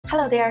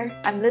Hello there,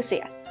 I'm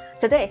Lucia.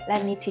 Today,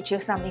 let me teach you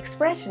some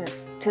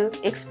expressions to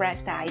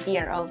express the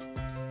idea of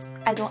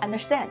I don't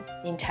understand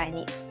in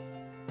Chinese.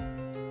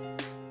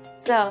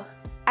 So,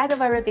 at the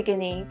very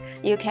beginning,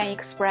 you can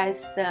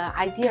express the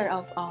idea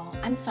of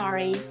I'm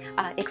sorry,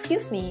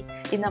 excuse me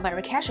in a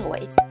very casual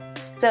way.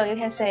 So you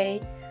can say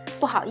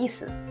不好意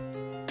思.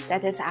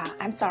 That is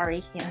I'm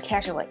sorry in a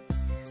casual way.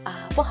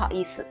 不好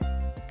意思，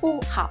不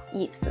好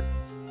意思。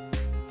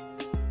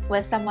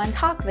When someone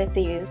talk with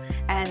you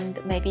and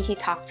maybe he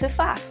talked too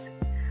fast,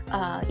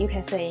 you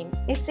can say,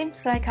 it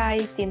seems like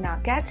I did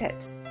not get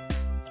it.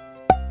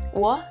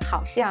 我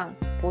好像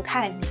不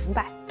太明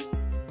白。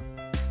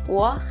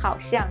我好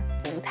像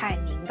不太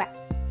明白。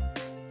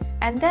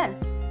And then,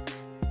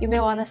 you may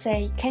want to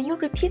say, can you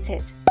repeat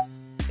it?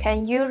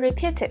 Can you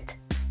repeat it?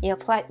 In a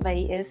polite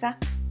way is,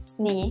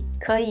 你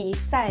可以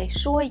再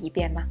说一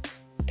遍吗？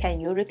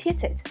 Can you repeat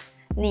it?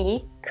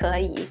 你可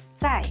以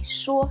再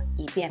说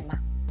一遍吗？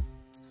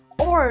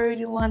 Or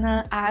you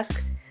wanna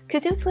ask,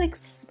 could you please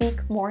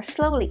speak more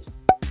slowly?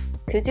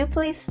 Could you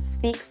please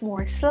speak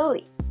more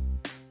slowly?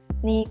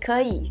 你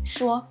可以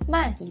说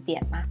慢一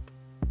点吗？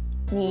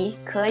你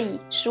可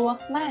以说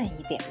慢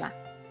一点吗？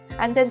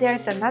 And then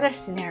there's another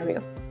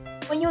scenario.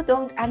 When you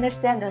don't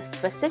understand a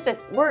specific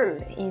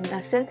word in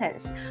a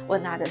sentence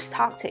when others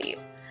talk to you,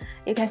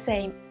 you can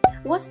say,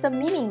 what's the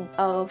meaning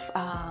of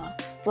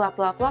blah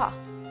blah blah?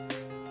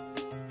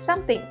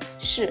 Something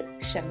是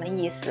什么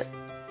意思？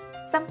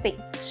 Something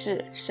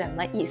是什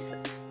么意思？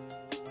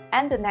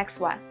 And the next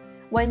one,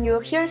 when you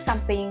hear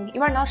something,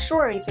 you are not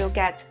sure if you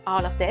get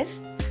all of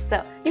this,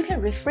 so you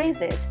can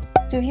rephrase it.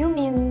 Do you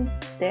mean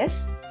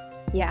this?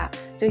 Yeah,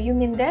 do you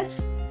mean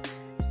this?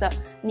 So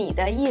你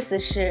的意思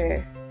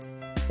是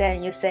Then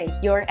you say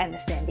your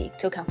understanding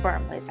to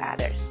confirm with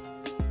others.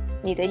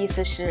 你的意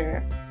思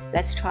是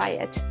Let's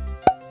try it.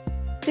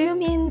 Do you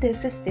mean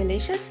this is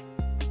delicious?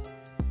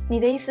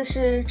 你的意思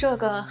是这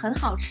个很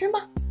好吃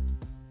吗？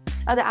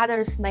 Other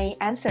others may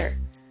answer,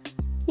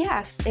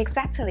 Yes,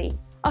 exactly.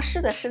 哦，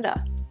是的，是的。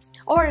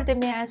Or they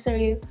may answer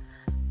you,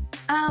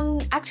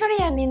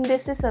 Actually, I mean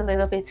this is a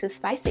little bit too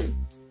spicy.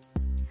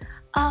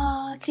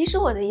 其实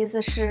我的意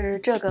思是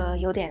这个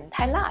有点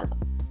太辣了。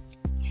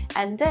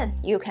And then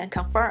you can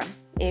confirm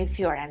if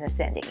your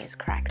understanding is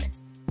correct.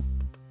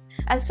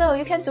 And so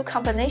you can do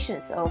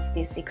combinations of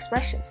these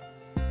expressions.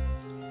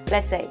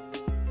 Let's say,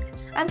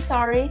 I'm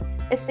sorry,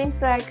 it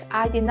seems like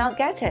I did not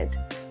get it.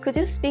 Could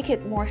you speak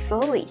it more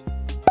slowly?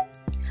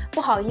 不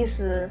好意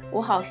思，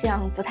我好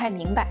像不太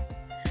明白。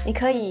你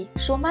可以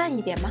说慢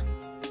一点吗？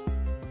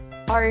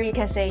 Or you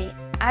can say,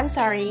 I'm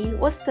sorry,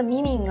 what's the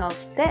meaning of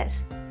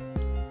this?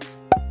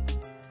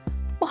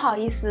 不好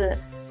意思，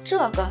这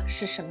个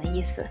是什么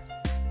意思？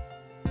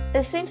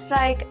 It seems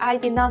like I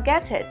did not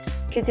get it.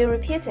 Could you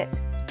repeat it?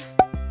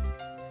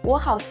 我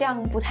好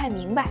像不太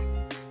明白。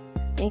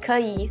你可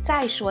以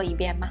再说一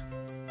遍吗？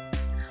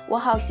我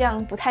好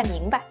像不太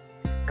明白。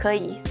可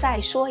以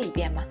再说一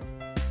遍吗？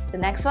 The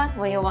next one,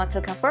 when you want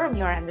to confirm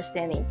your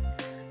understanding.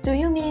 Do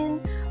you mean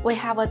we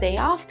have a day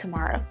off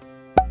tomorrow?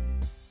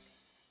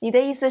 你的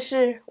意思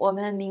是我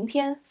们明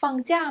天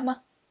放假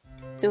吗？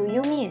 Do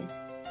you mean?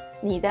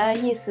 你的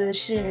意思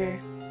是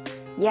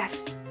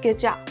Yes, good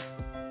job.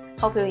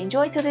 Hope you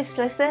enjoyed today's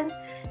lesson.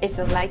 If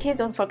you like it,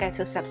 don't forget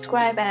to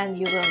subscribe and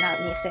you will not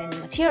miss any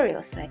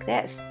materials like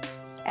this.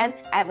 And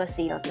I will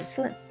see you again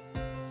soon.